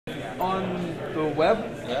on the web,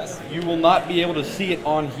 Yes. you will not be able to see it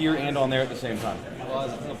on here and on there at the same time. Well,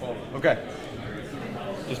 it's no problem. Okay.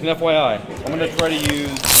 Just an FYI. I'm going to try to use...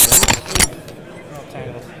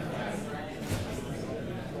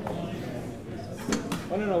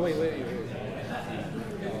 Oh, no, wait.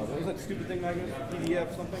 What was that stupid thing, Magnus?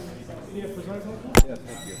 PDF something? PDF precise something? Yes,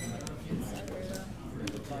 thank you.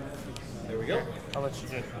 There we go. I'll let you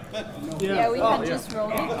do it. Yeah, we had just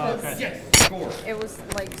rolled it because Score. it was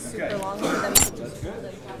like super long, so then we could just roll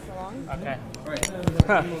and pass along. Okay. All right.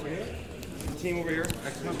 Team over here.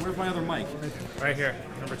 Excellent. Where's my other mic? Right here,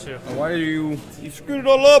 number 2. Why are you screwed it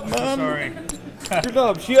all up, man? Sorry. Screwed it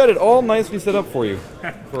up. She had it all nicely set up for you,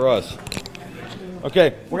 for us.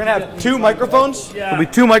 Okay, we're gonna have 2 microphones. Yeah. There'll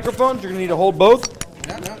be 2 microphones. You're gonna need to hold both.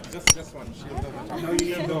 No, just one. No, you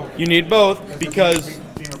need both. You need both because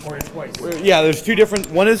Being recorded twice. yeah, there's 2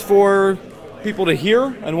 different. One is for people to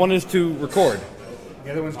hear, and one is to record.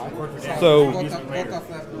 The other one's record for down. So Both of left.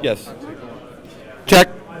 yes. Check.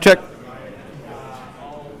 Check.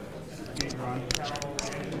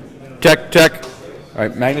 All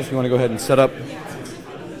right, Magnus, you want to go ahead and set up?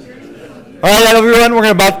 All right, everyone, we're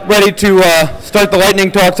about ready to start the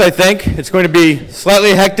lightning talks, I think. It's going to be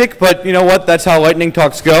slightly hectic, but you know what? That's how lightning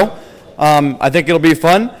talks go. I think it'll be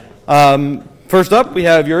fun. First up, we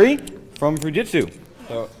have Yuri from Fujitsu.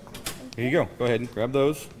 So here you go. Go ahead and grab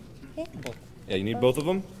those. Yeah, you need both of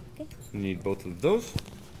them. You need both of those.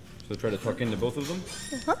 So try to tuck into both of them.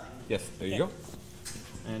 Yes, there you go.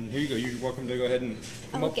 And here you go. You're welcome to go ahead and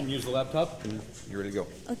come up and use the laptop, and you're ready to go.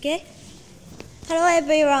 Okay. Hello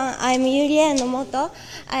everyone, I'm Yuri Enomoto.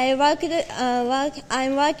 I'm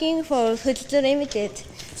working for Fujitsu Limited.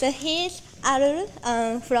 So he's Arul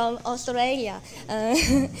from Australia.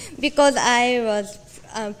 Because I was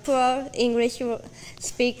a poor English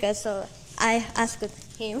speaker, so I asked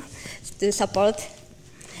him to support.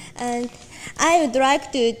 And I would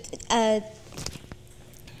like to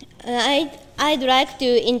I'd like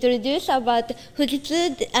to introduce about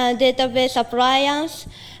Fujitsu database appliance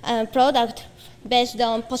product based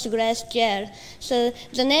on PostgreSQL. So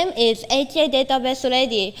the name is HA Database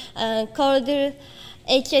Ready, called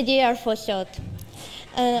HADR for short.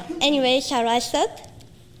 Anyway, shall I start?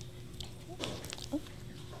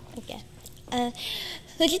 Okay.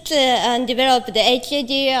 Fujitsu developed the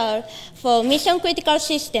HADR for mission critical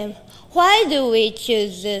system. Why do we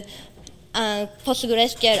choose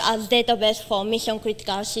PostgreSQL as database for mission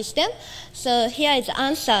critical system? So here is the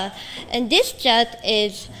answer. And this chart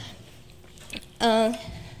is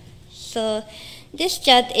this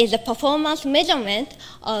chart is a performance measurement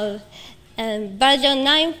of version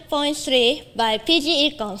 9.3 by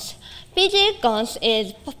PGCon. PGCon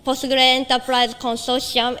is Postgre Enterprise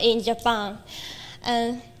Consortium in Japan.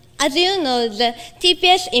 As you know, the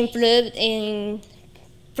TPS improved in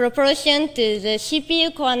proportion to the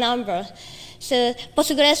CPU core number. So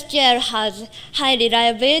PostgreSQL has high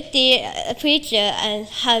reliability feature and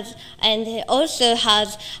also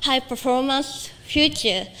has high performance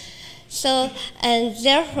feature. So and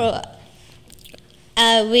therefore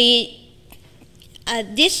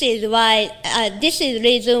this is the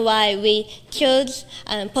reason why we chose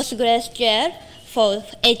PostgreSQL for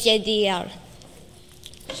HADR.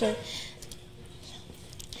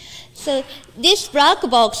 So this black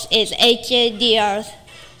box is HADR.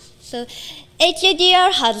 So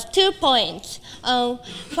HADR has 2 points.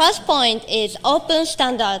 First point is open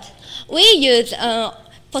standard. We use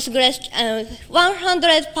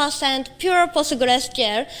 100% pure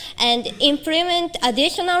PostgreSQL and implement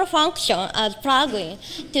additional function as plugin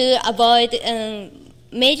to avoid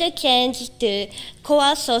major change to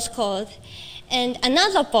core source code. And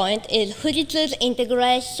another point is Fujitsu's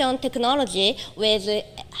integration technology with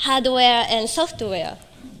hardware and software.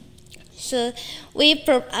 So we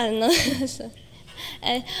provide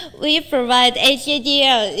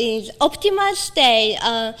HADR in optimized state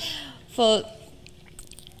for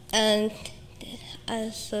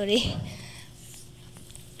sorry.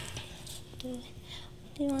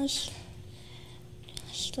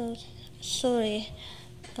 Sorry.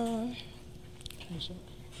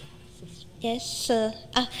 Yes,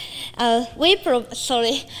 we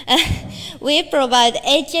provide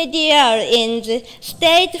HADR in the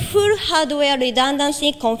state full hardware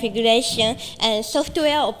redundancy configuration and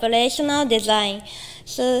software operational design.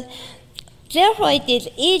 So therefore, it is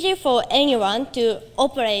easy for anyone to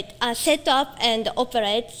operate, set up and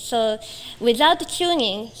operate. So without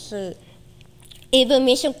tuning, so even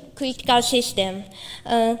mission critical system.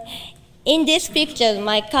 In this picture,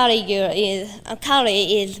 my colleague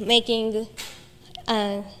is making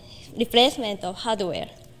replacement of hardware.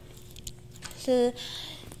 So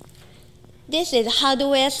this is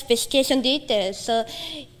hardware specification details. So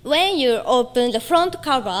when you open the front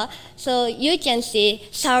cover, so you can see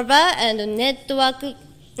server and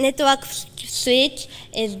network switch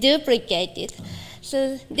is duplicated.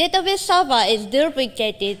 So database server is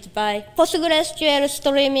duplicated by PostgreSQL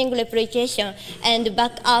streaming replication and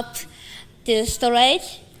backup to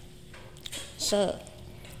storage. So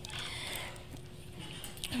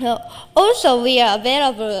also we are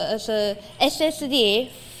available as a SSD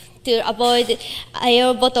to avoid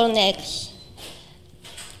I/O bottlenecks.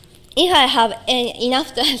 If I have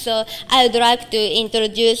enough time, so I would like to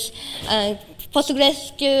introduce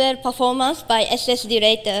PostgreSQL performance by SSD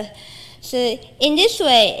later. So in this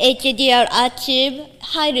way, HDR achieve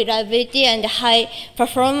high reliability and high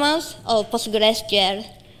performance of PostgreSQL.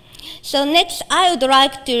 So next, I would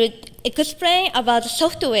like to explain about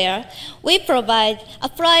software. We provide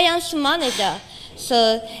Appliance Manager.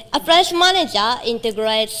 So Appliance Manager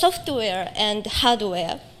integrates software and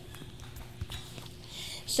hardware.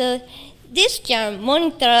 So this can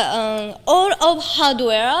monitor all of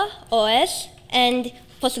hardware, OS, and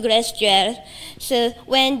PostgreSQL. So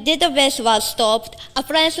when database was stopped,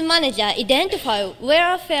 Appliance Manager identifies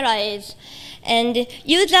where failure is, and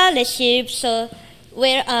user receives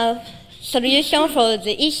where a solution for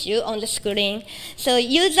the issue on the screen. So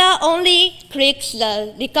user only clicks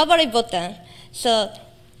the recovery button. So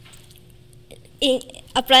in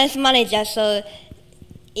Appliance Manager, so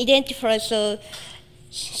identifies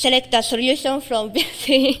select a solution from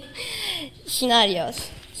built-in scenarios.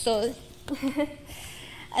 So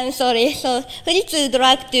I'm sorry. So Fujitsu would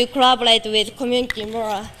like to collaborate with community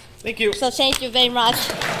more. Thank you. So thank you very much.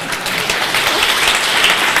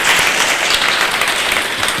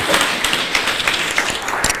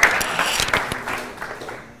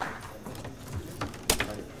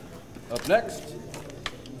 Up next.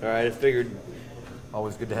 All right, I figured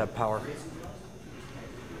always good to have power.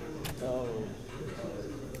 Oh.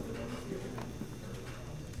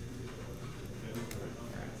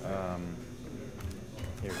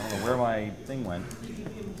 Here, I don't know where my thing went.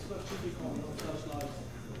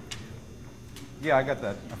 Yeah, I got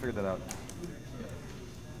that. I figured that out.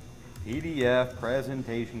 PDF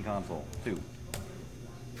presentation console 2.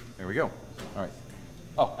 There we go. All right.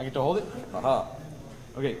 Oh, I get to hold it? Aha.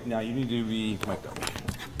 Okay, now you need to be mic'd up.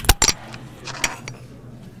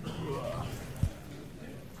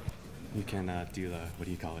 You can do the, what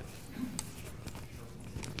do you call it?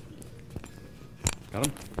 Got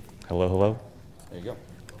him? Hello, hello? There you go.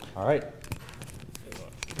 All right.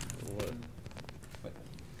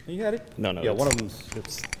 You got it? No, no. Yeah, one of them's,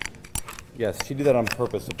 it's, yes, she did that on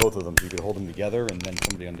purpose to both of them so you could hold them together, and then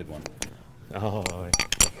somebody undid one. Oh,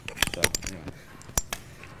 So, anyway.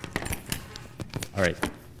 all right.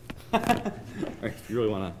 You really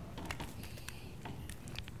want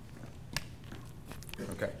to?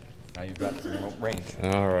 Okay. Now you've got some range.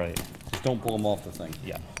 All right. Just don't pull them off the thing.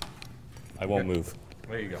 Yeah. I won't Okay. move.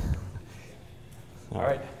 There you go. All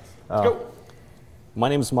right. Let's go. My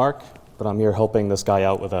name is Mark, but I'm here helping this guy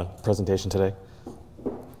out with a presentation today.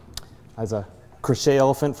 As a crochet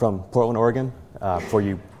elephant from Portland, Oregon, for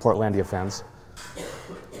you Portlandia fans.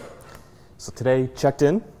 So today, checked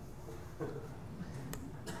in,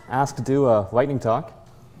 asked to do a lightning talk,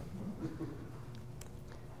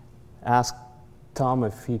 asked Tom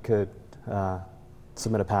if he could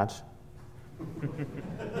submit a patch.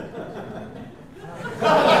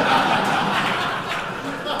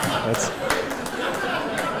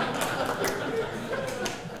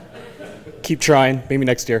 Keep trying, maybe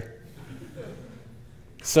next year.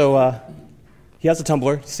 So he has a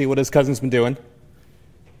Tumblr, see what his cousin's been doing.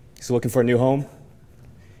 He's looking for a new home.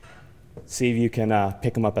 See if you can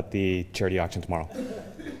pick him up at the charity auction tomorrow.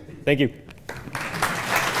 Thank you.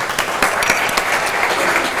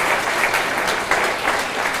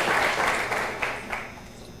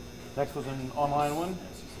 Next was an online one.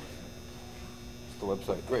 It's the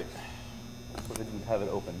website. Great. So they didn't have it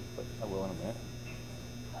open, but I will in a minute.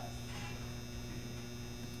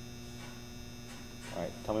 All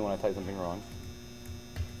right, tell me when I type something wrong.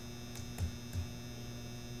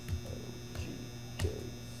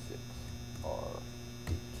 OGK6R8.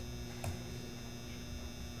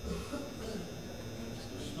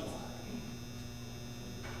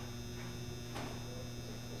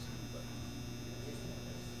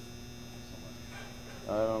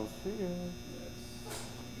 I don't see it.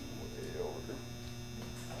 Way over.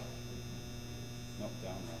 Nope,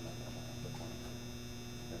 down around that corner.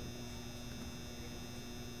 There we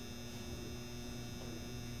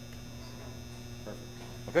go. Perfect.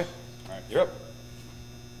 Okay. All right, you're up.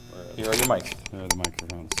 Here are your mics. There are the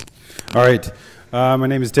microphones. All right. My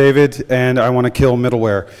name is David, and I want to kill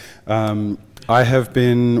middleware. I have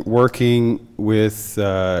been working with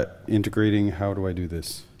integrating, how do I do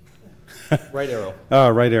this? Right arrow. Oh,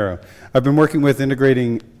 right arrow. I've been working with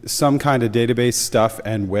integrating some kind of database stuff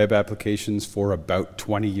and web applications for about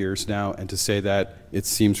 20 years now, and to say that, it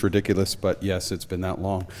seems ridiculous, but yes, it's been that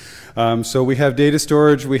long. So we have data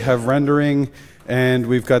storage, we have rendering, and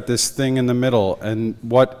we've got this thing in the middle. And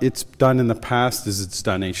what it's done in the past is it's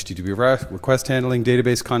done HTTP request handling,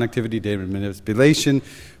 database connectivity, data manipulation,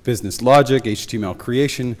 business logic, HTML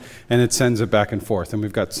creation, and it sends it back and forth. And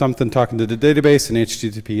we've got something talking to the database and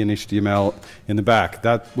HTTP and HTML in the back.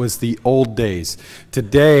 That was the old days.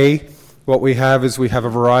 Today, what we have is we have a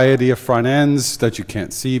variety of front ends that you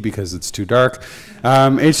can't see because it's too dark.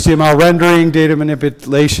 HTML rendering, data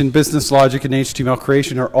manipulation, business logic, and HTML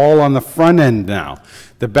creation are all on the front end now.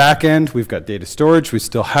 The back end, we've got data storage, we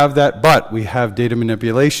still have that, but we have data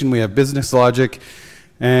manipulation, we have business logic,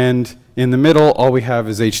 and in the middle, all we have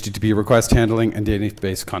is HTTP request handling and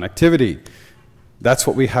database connectivity. That's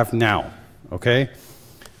what we have now, okay?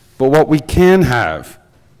 But what we can have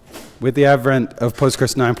with the advent of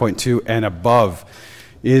Postgres 9.2 and above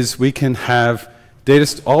is we can have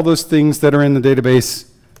all those things that are in the database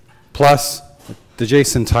plus the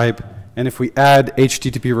JSON type, and if we add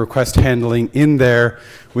HTTP request handling in there,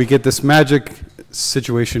 we get this magic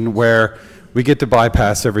situation where we get to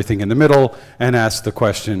bypass everything in the middle and ask the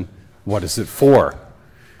question, what is it for?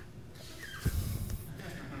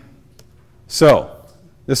 So,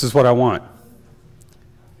 this is what I want.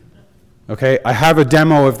 Okay, I have a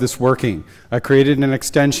demo of this working. I created an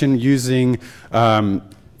extension using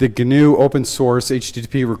the GNU open source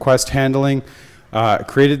HTTP request handling.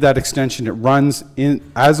 Created that extension. It runs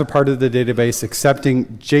as a part of the database, accepting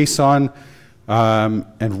JSON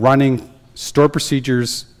and running store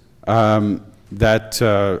procedures that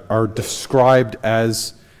are described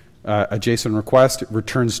as a JSON request. It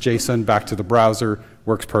returns JSON back to the browser,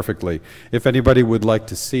 works perfectly. If anybody would like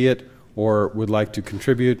to see it or would like to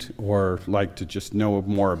contribute or like to just know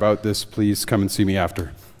more about this, please come and see me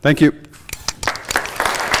after. Thank you.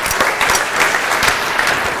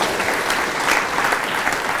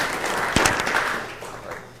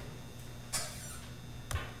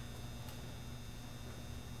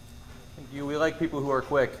 Thank you. We like people who are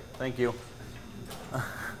quick. Thank you.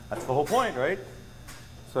 That's the whole point, right?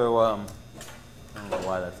 So, I don't know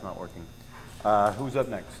why that's not working. Who's up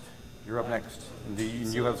next? You're up next. Do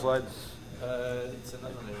you have slides? It's an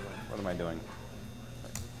online one. What am I doing?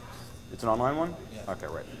 It's an online one? Yeah. Okay,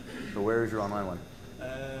 right. So where is your online one?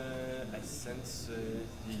 I sent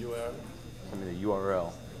the URL. Send me the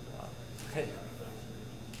URL. Okay.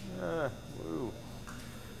 Woo.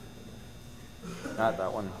 Not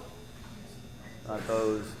that one. Not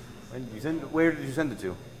those. Where did you send it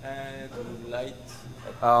to? And light.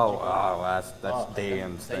 That's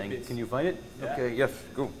Dan's thing. it. Can you find it? Yeah. Okay, yes,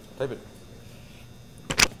 go. Type it.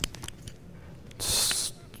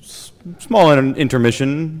 Small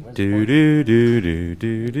intermission. Do do do do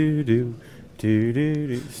do do do do do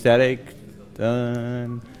do. Static.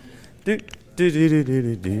 Done. Do do do do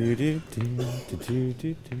do do do do do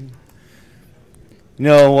do do. You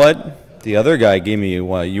know what? The other guy gave me a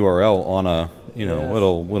URL on a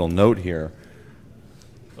little note here.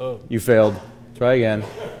 Oh. You failed. Try again.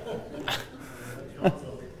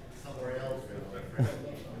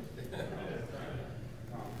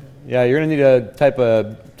 Yeah, you're gonna need to type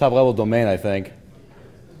a top-level domain, I think,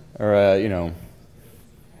 or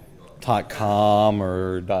 .com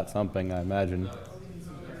or .something, I imagine.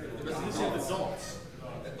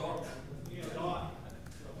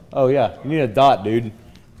 Oh yeah, you need a dot, dude.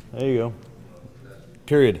 There you go.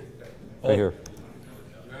 Period. Right here.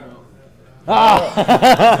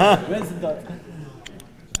 Ah! Where's the dot?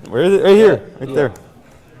 Where is it? Right here. Right there.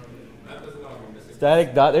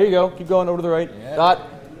 Static dot. There you go. Keep going over to the right. Yeah. Dot.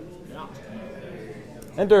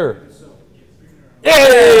 Enter.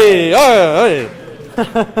 Yay! All right.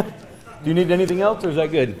 Do you need anything else, or is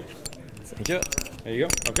that good? Thank you. There you go.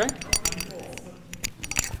 Okay.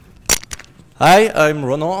 Hi, I'm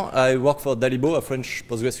Ronan. I work for Dalibo, a French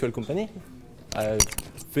PostgreSQL company. I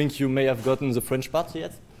think you may have gotten the French part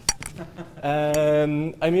yet.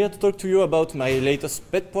 I'm here to talk to you about my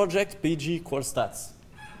latest pet project, PGCon.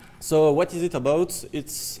 So what is it about?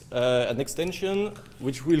 It's an extension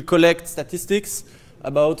which will collect statistics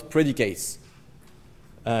about predicates.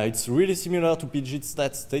 It's really similar to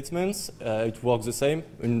pgstat statements. It works the same.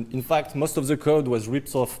 In fact, most of the code was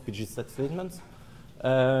ripped off pgstat statements.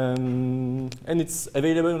 And it's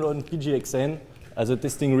available on PGXN as a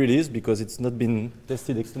testing release because it's not been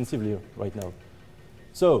tested extensively right now.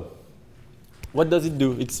 So what does it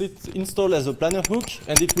do? It's installed as a planner hook,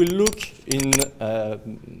 and it will look in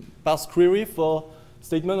parse query for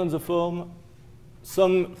statement on the form,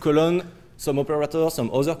 some colon, some operator, some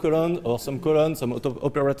other colon, or some colon, some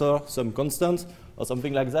operator, some constant, or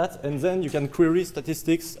something like that, and then you can query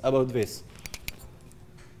statistics about this.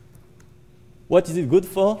 What is it good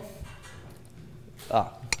for?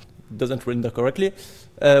 It doesn't render correctly.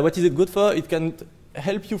 What is it good for? It can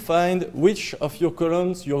help you find which of your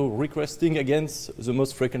columns you're requesting against the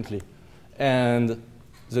most frequently. And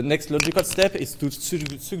the next logical step is to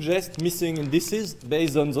suggest missing indices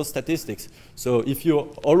based on those statistics. So if you're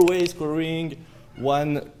always querying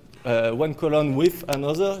one column with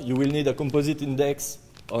another, you will need a composite index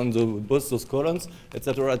on both those columns,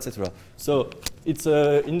 etc., etc. So it's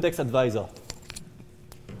an index advisor.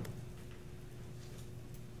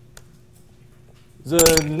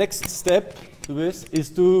 The next step to this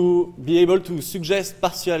is to be able to suggest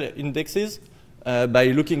partial indexes by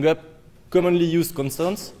looking up commonly used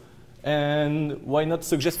constants, and why not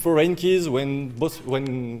suggest foreign keys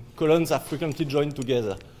when columns are frequently joined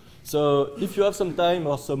together. So if you have some time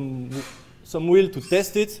or some will to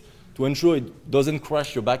test it, to ensure it doesn't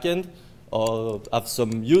crash your backend or have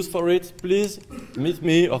some use for it, please meet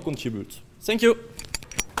me or contribute. Thank you.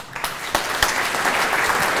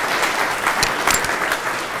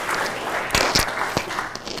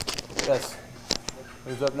 Yes.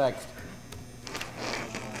 Who's up next?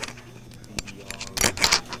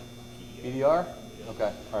 PDR?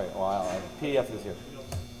 Okay. All right. Well, PDF is here.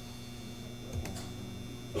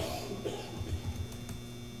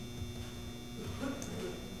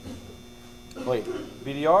 Wait,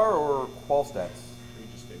 BDR or qual stats? You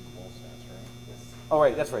just did qual stats, right? Oh,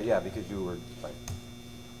 right. That's right. Yeah, because you were right.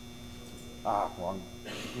 Wrong.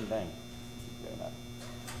 Dang.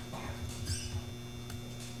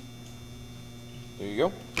 There you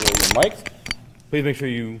go. Your mics. Please make sure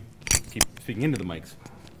you keep speaking into the mics.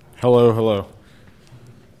 Hello, hello.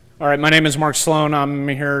 All right, my name is Mark Sloan. I'm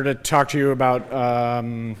here to talk to you about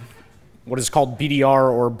what is called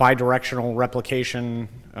BDR, or bidirectional replication.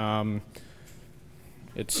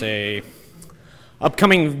 It's a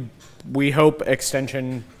upcoming, we hope,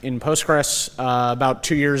 extension in Postgres. About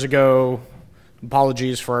 2 years ago,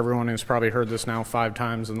 apologies for everyone who's probably heard this now 5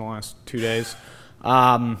 times in the last 2 days.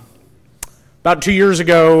 About 2 years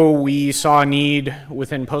ago, we saw a need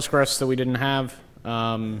within Postgres that we didn't have.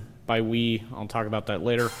 By we, I'll talk about that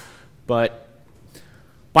later. But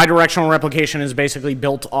bidirectional replication is basically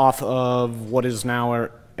built off of what is now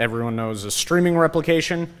everyone knows as streaming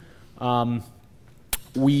replication.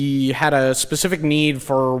 We had a specific need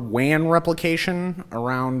for WAN replication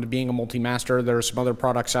around being a multi-master. There are some other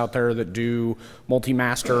products out there that do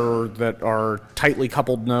multi-master that are tightly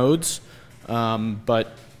coupled nodes,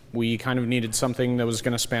 but we kind of needed something that was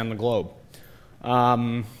going to span the globe.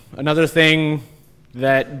 Another thing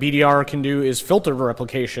that BDR can do is filtered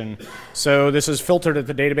replication. So this is filtered at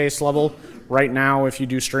the database level. Right now, if you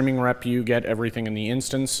do streaming rep, you get everything in the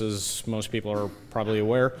instance, as most people are probably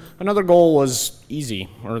aware. Another goal was easy,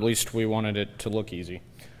 or at least we wanted it to look easy.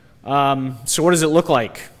 So what does it look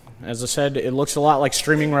like? As I said, it looks a lot like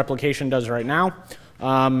streaming replication does right now.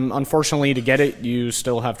 Unfortunately, to get it, you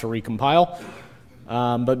still have to recompile.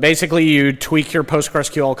 But basically, you tweak your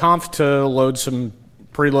PostgreSQL conf to load some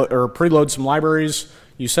preload some libraries.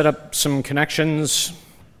 You set up some connections,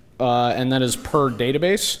 and that is per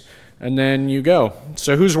database, and then you go.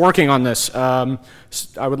 So who's working on this? I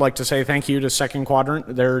would like to say thank you to Second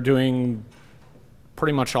Quadrant. They're doing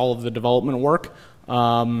pretty much all of the development work.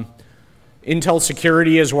 Intel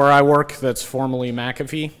Security is where I work. That's formerly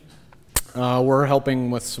McAfee. We're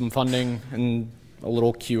helping with some funding and a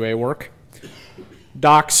little QA work.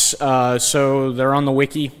 Docs, so they're on the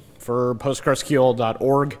wiki for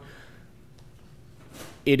postgresql.org.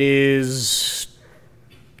 It is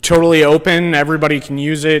totally open. Everybody can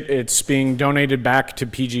use it. It's being donated back to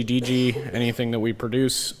PGDG, anything that we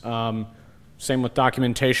produce. Same with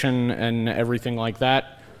documentation and everything like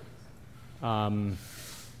that.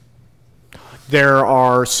 There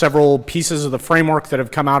are several pieces of the framework that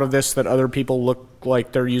have come out of this that other people look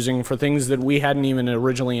like they're using for things that we hadn't even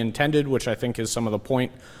originally intended, which I think is some of the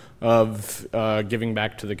point of giving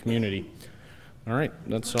back to the community. All right,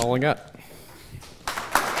 that's all I got.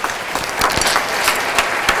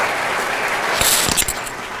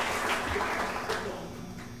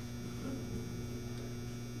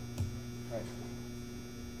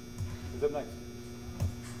 Who's up next?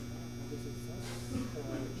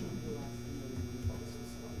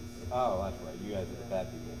 Oh, that's right. You guys are the bad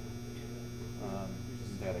people.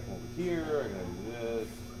 I gotta come over here. I gotta do this.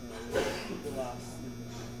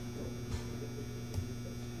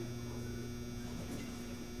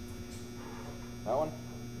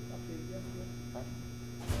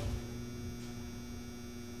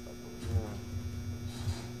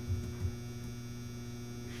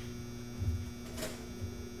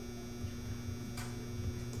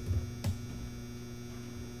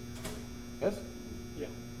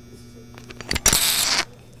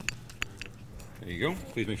 There you go.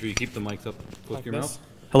 Please make sure you keep the mics up close to your mouth.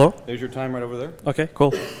 Hello? There's your time right over there. Okay,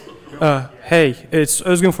 cool. Hey, it's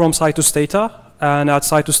Özgün from Cytus Data, and at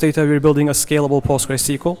Cytus Data we're building a scalable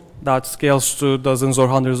PostgreSQL that scales to dozens or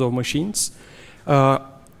hundreds of machines.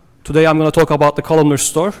 Today I'm going to talk about the columnar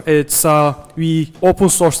store. We open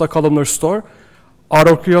sourced a columnar store. Out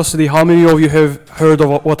of curiosity, how many of you have heard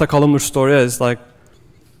of what a columnar store is? Like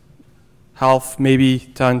half, maybe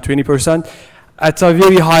 10, 20%? At a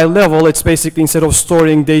very high level, it's basically instead of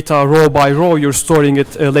storing data row by row, you're storing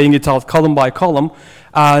it, laying it out column by column.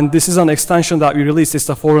 And this is an extension that we released. It's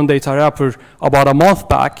a foreign data wrapper about a month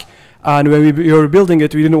back. And when we were building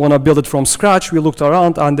it, we didn't want to build it from scratch. We looked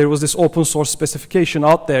around, and there was this open source specification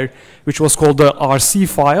out there, which was called the RC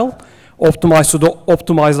file, optimized to the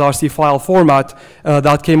optimized RC file format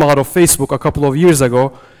that came out of Facebook a couple of years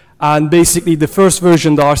ago. And basically, the first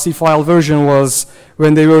version, the RC file version, was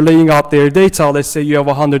when they were laying out their data. Let's say you have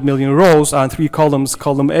 100 million rows and 3 columns,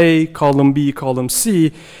 column A, column B, column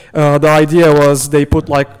C. The idea was they put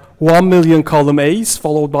like 1 million column A's,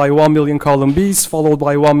 followed by 1 million column B's, followed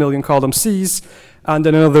by 1 million column C's, and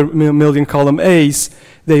then another million column A's.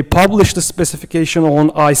 They published the specification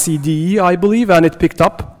on ICDE, I believe, and it picked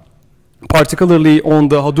up, particularly on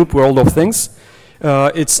the Hadoop world of things.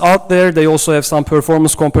 It's out there. They also have some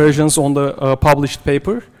performance comparisons on the published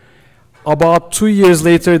paper. About 2 years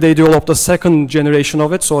later, they developed a second generation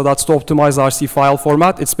of it, so that's the optimized RC file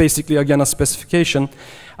format. It's basically, again, a specification.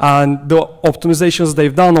 And the optimizations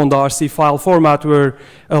they've done on the RC file format were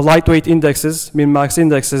lightweight indexes, min-max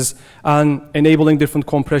indexes, and enabling different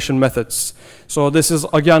compression methods. So this is,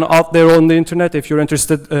 again, out there on the internet. If you're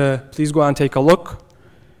interested, please go and take a look.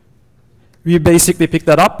 We basically picked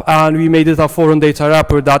that up, and we made it a foreign data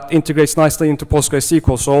wrapper that integrates nicely into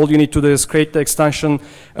PostgreSQL. So all you need to do is create the extension,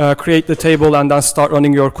 create the table, and then start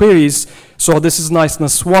running your queries. So this is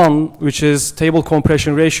niceness 1, which is table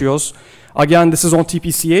compression ratios. Again, this is on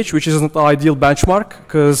TPCH, which isn't the ideal benchmark,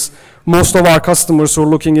 because most of our customers who are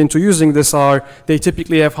looking into using this they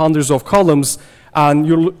typically have hundreds of columns, and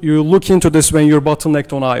you look into this when you're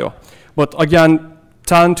bottlenecked on I/O. But again,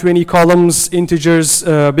 10, 20 columns, integers,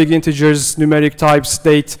 big integers, numeric types,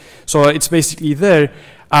 date. So it's basically there.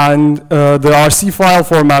 And the RC file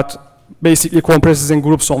format basically compresses in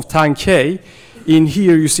groups of 10K. In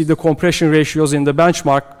here, you see the compression ratios in the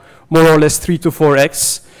benchmark, more or less 3 to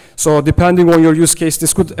 4x. So depending on your use case,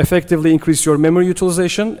 this could effectively increase your memory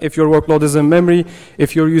utilization. If your workload is in memory,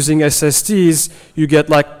 if you're using SSDs, you get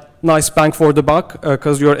like nice bang for the buck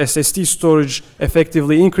because your SSD storage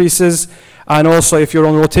effectively increases. And also, if you're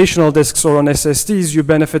on rotational disks or on SSDs, you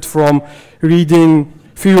benefit from reading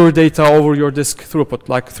fewer data over your disk throughput,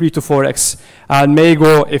 like 3 to 4x. And may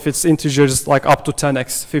go, if it's integers, like up to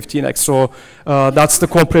 10x, 15x. So that's the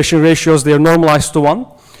compression ratios. They're normalized to 1.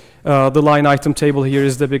 The line item table here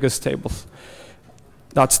is the biggest table.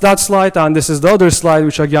 That's that slide. And this is the other slide,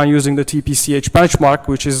 which again, using the TPCH benchmark,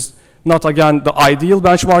 which is not, again, the ideal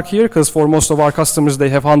benchmark here, because for most of our customers, they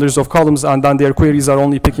have hundreds of columns, and then their queries are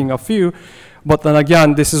only picking a few. But then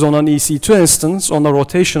again, this is on an EC2 instance, on a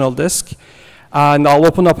rotational disk. And I'll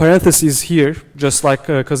open a parenthesis here, just like,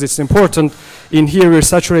 because it's important. In here, we're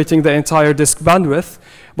saturating the entire disk bandwidth,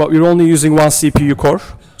 but we're only using 1 CPU core.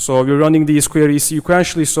 So we're running these queries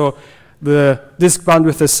sequentially, so the disk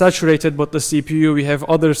bandwidth is saturated, but the CPU, we have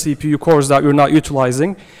other CPU cores that we're not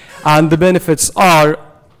utilizing. And the benefits are,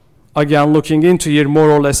 again, looking into here,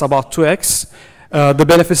 more or less about 2x. The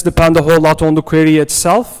benefits depend a whole lot on the query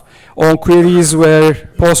itself. On queries where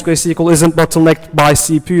PostgreSQL isn't bottlenecked by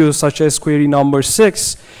CPU, such as query number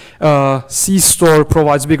 6, C-store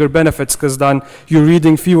provides bigger benefits because then you're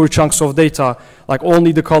reading fewer chunks of data, like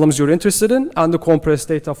only the columns you're interested in and the compressed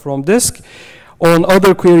data from disk. On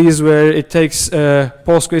other queries where it takes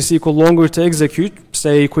PostgreSQL longer to execute,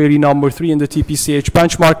 say query number 3 in the TPCH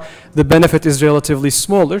benchmark, the benefit is relatively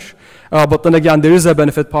smaller. But then again, there is a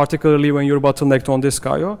benefit, particularly when you're bottlenecked on disk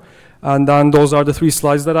I/O. And then those are the 3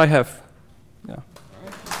 slides that I have. Yeah.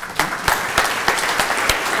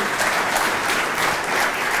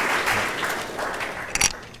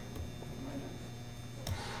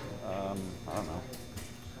 I don't know.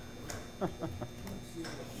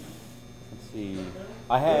 Let's see.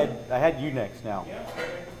 I had you next now.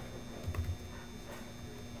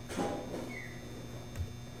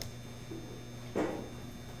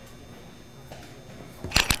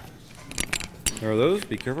 There are those.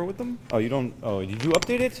 Be careful with them. Oh, you don't. Oh, did you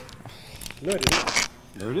update it? No, it isn't.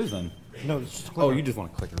 There it is then. No, it's just Oh, you just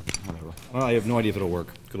want a clicker. Whatever. Well, I have no idea if it'll work.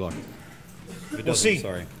 Good luck. If it doesn't, see.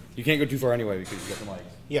 Sorry. You can't go too far anyway because you got the mic.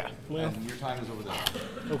 Yeah. Well, And your time is over there.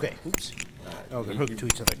 okay. Oops. Oh, they're hooked to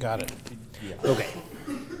each other. Got it. Yeah. Okay.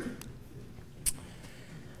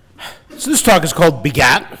 So this talk is called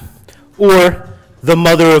BEGAT, or the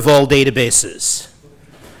mother of all databases.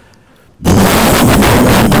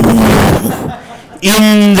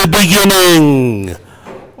 In the beginning,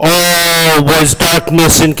 all was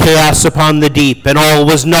darkness and chaos upon the deep, and all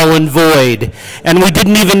was null and void, and we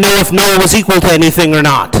didn't even know if null was equal to anything or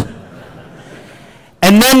not.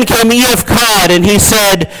 And then came E.F. Codd, and he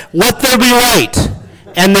said, "Let there be light,"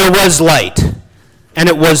 and there was light, and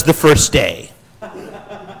it was the first day.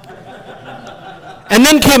 And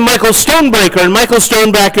then came Michael Stonebraker, and Michael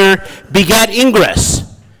Stonebraker begat Ingress,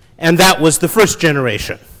 and that was the first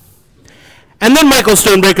generation. And then Michael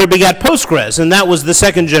Stonebraker begat Postgres, and that was the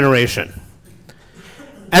second generation.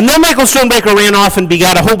 And then Michael Stonebraker ran off and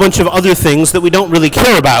begat a whole bunch of other things that we don't really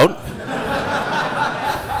care about,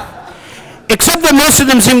 except that most of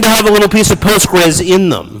them seem to have a little piece of Postgres in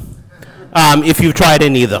them, if you've tried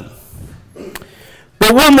any of them.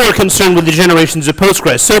 But we're more concerned with the generations of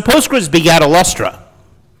Postgres. So Postgres begat Illustra.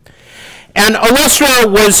 And Illustra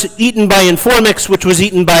was eaten by Informix, which was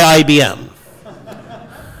eaten by IBM.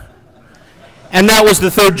 And that was the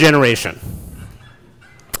third generation.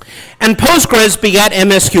 And Postgres begat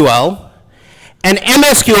MSQL, and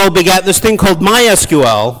MSQL begat this thing called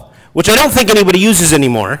MySQL, which I don't think anybody uses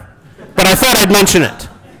anymore, but I thought I'd mention it.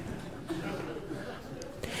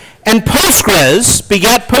 And Postgres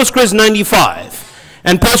begat Postgres 95.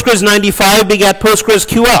 And Postgres 95 begat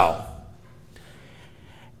PostgreSQL.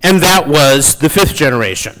 And that was the fifth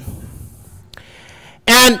generation.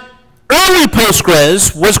 And early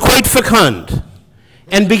Postgres was quite fecund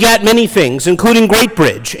and begat many things, including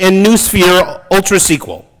GreatBridge and NewSphere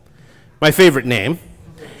UltraSQL, my favorite name,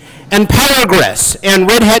 and Paragress and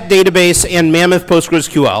Red Hat Database and Mammoth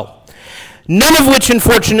PostgreSQL, none of which,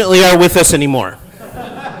 unfortunately, are with us anymore.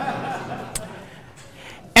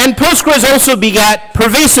 And Postgres also begat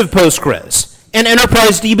Pervasive Postgres and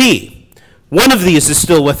Enterprise DB. One of these is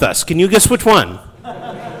still with us. Can you guess which one?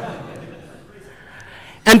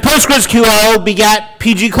 And PostgreSQL begat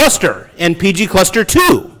PG Cluster and PG Cluster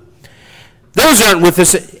 2. Those aren't with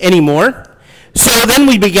us anymore. So then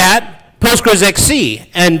we begat Postgres XC,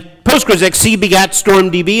 and Postgres XC begat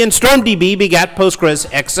StormDB, and StormDB begat Postgres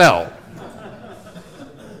XL.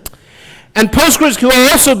 And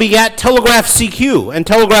PostgreSQL also begat Telegraph CQ, and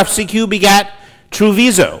Telegraph CQ begat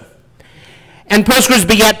TrueViso. And Postgres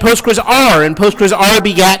begat Postgres R, and Postgres R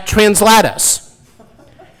begat Translatus.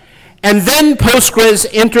 And then Postgres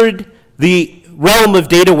entered the realm of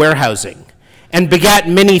data warehousing and begat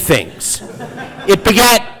many things. It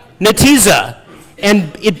begat Netezza,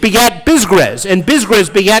 and it begat Bizgres, and Bizgres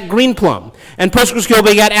begat Greenplum, and PostgreSQL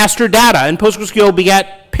begat Astrodata, and PostgreSQL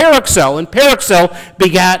begat Parexel, and Parexel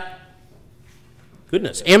begat,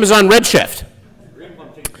 goodness, Amazon Redshift.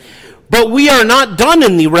 But we are not done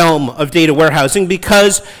in the realm of data warehousing,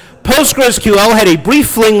 because PostgreSQL had a brief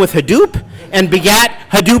fling with Hadoop and begat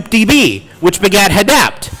Hadoop DB, which begat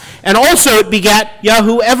Hadapt. And also it begat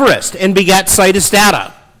Yahoo Everest and begat Citus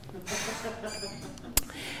Data.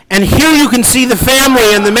 And here you can see the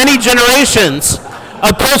family and the many generations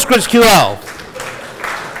of PostgreSQL.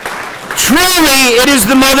 Truly, it is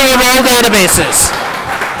the mother of all databases.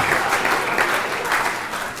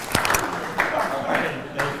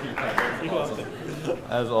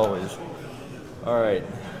 As always. All right.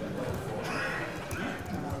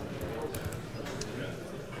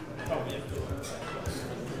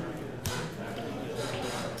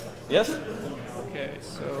 Yes? Okay,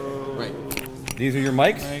 so... Right. These are your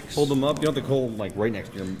mics. Hold them up. You don't have to hold them like right next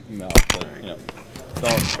to your mouth, but you know,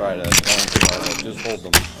 don't try to. Just hold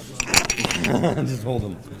them. Just hold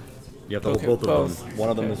them. You have to hold both of them. One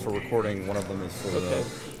of them is for recording. One of them is for the.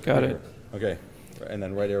 Got it. Okay. And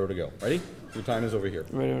then right arrow to go. Ready? Your time is over here.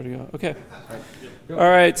 Right arrow to go. Okay. All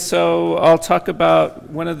right. So I'll talk about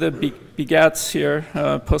one of the begats here,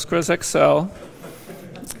 Postgres XL.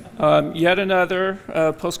 Yet another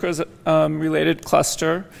Postgres-related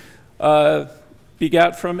cluster.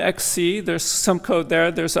 Begat from XC. There's some code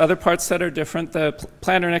there. There's other parts that are different. The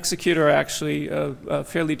planner and executor are actually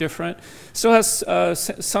fairly different. Still has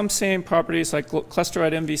some same properties like cluster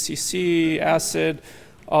at MVCC, ACID,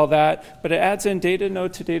 all that. But it adds in data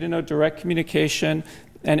node to data node direct communication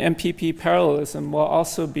and MPP parallelism while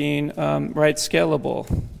also being write scalable.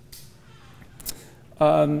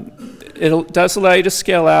 It does allow you to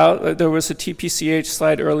scale out. There was a TPCH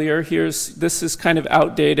slide earlier. This is kind of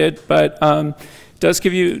outdated, but does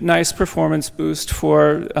give you nice performance boost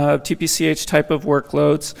for TPCH type of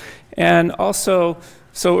workloads. And also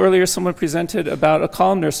So earlier someone presented about a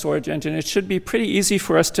columnar storage engine. It should be pretty easy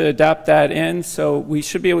for us to adapt that in, so we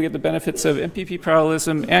should be able to get the benefits of MPP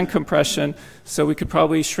parallelism and compression, so we could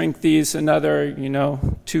probably shrink these another,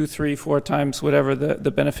 2, 3, 4 times, whatever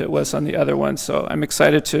the benefit was on the other one. So I'm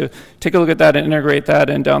excited to take a look at that and integrate that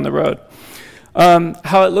in down the road.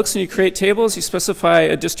 How it looks when you create tables, you specify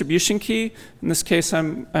a distribution key. In this case,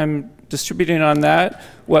 I'm distributing on that.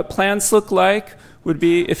 What plans look like would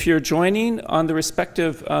be if you're joining on the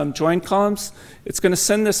respective join columns, it's going to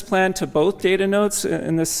send this plan to both data nodes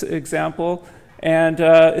in this example, and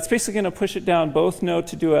it's basically going to push it down both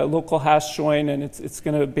nodes to do a local hash join, and it's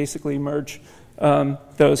going to basically merge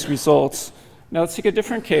those results. Now let's take a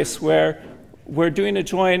different case where we're doing a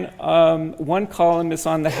join. One column is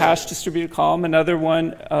on the hash distributed column, another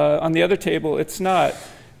one on the other table, it's not.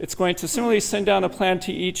 It's going to similarly send down a plan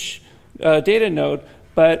to each data node,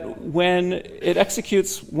 but when it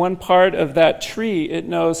executes one part of that tree, it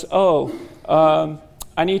knows, I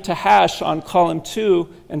need to hash on column 2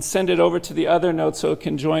 and send it over to the other node so it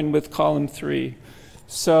can join with column 3.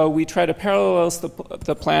 So we try to parallel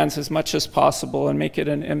the plans as much as possible and make it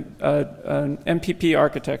an MPP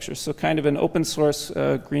architecture, so kind of an open source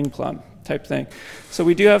green plum type thing. So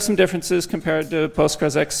we do have some differences compared to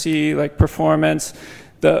Postgres XC, like performance.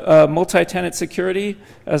 The multi-tenant security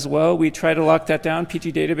as well, we try to lock that down.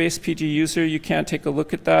 PG database, PG user, you can't take a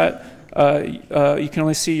look at that. You can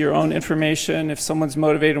only see your own information. If someone's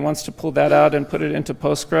motivated and wants to pull that out and put it into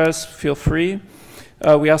Postgres, feel free.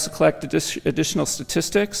 We also collect additional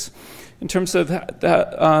statistics. In terms of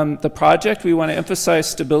the project, we want to emphasize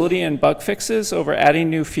stability and bug fixes over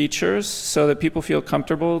adding new features so that people feel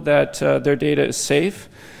comfortable that their data is safe.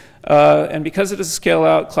 And because it is a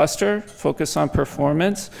scale-out cluster, focus on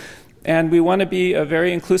performance. And we want to be a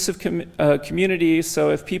very inclusive community,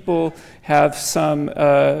 so if people have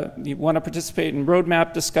you want to participate in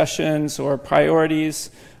roadmap discussions or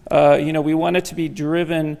priorities, we want it to be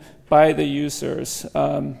driven by the users.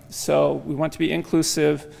 So we want to be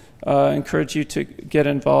inclusive, encourage you to get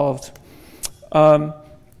involved.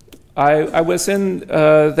 I was in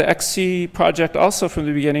the XC project also from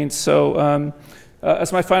the beginning, so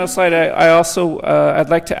as my final slide, I'd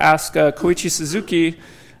like to ask Koichi Suzuki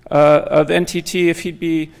of NTT if he'd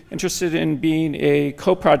be interested in being a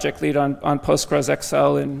co-project lead on Postgres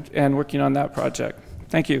XL and working on that project.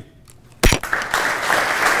 Thank you.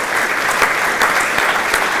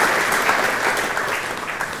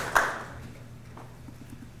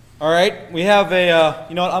 All right, we have a,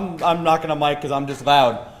 you know what, I'm not going to mic because I'm just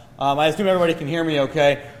loud. I assume everybody can hear me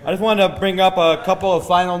okay. I just wanted to bring up a couple of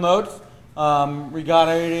final notes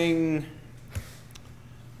regarding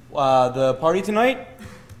the party tonight.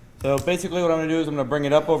 So basically what I'm going to do is I'm going to bring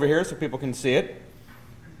it up over here so people can see it.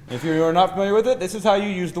 If you're not familiar with it, this is how you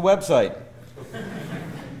use the website.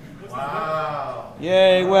 Wow.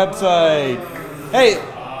 Yay, website. Hey,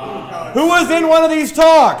 who was in one of these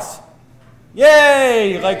talks?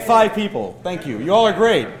 Yay, like 5 people. Thank you. You all are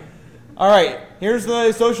great. All right, here's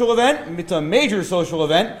the social event. It's a major social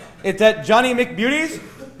event. It's at Johnny McBeauty's.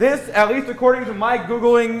 This, at least according to my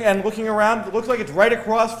Googling and looking around, it looks like it's right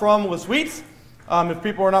across from Le Suites. If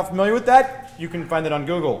people are not familiar with that, you can find it on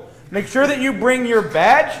Google. Make sure that you bring your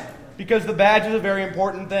badge, because the badge is a very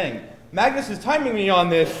important thing. Magnus is timing me on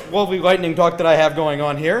this lovely lightning talk that I have going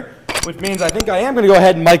on here, which means I think I am going to go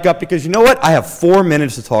ahead and mic up, because you know what? I have 4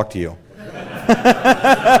 minutes to talk to you. I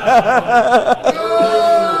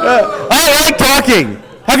like talking.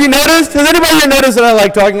 Have you noticed? Has anybody here noticed that I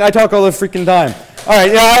like talking? I talk all the freaking time. All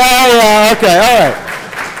right, yeah, okay, all right.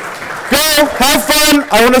 Go, have fun.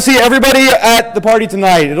 I want to see everybody at the party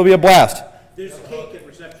tonight. It'll be a blast. There's cake at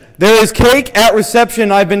reception. There is cake at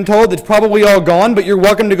reception. I've been told it's probably all gone, but you're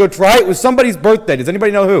welcome to go try it. It was somebody's birthday. Does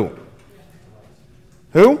anybody know who?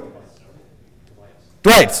 Who?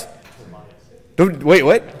 Dwight's. Wait,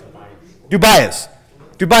 what? Dubias.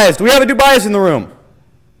 Dubias. Do we have a Dubias in the room?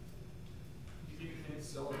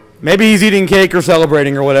 Maybe he's eating cake or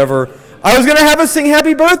celebrating or whatever. I was going to have us sing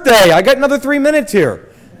happy birthday. I got another 3 minutes here.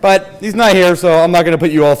 But he's not here, so I'm not going to put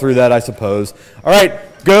you all through that, I suppose. All right,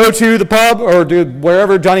 go to the pub or do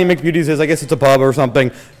wherever Johnny McBeauty's is. I guess it's a pub or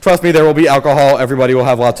something. Trust me, there will be alcohol. Everybody will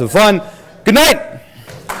have lots of fun. Good night.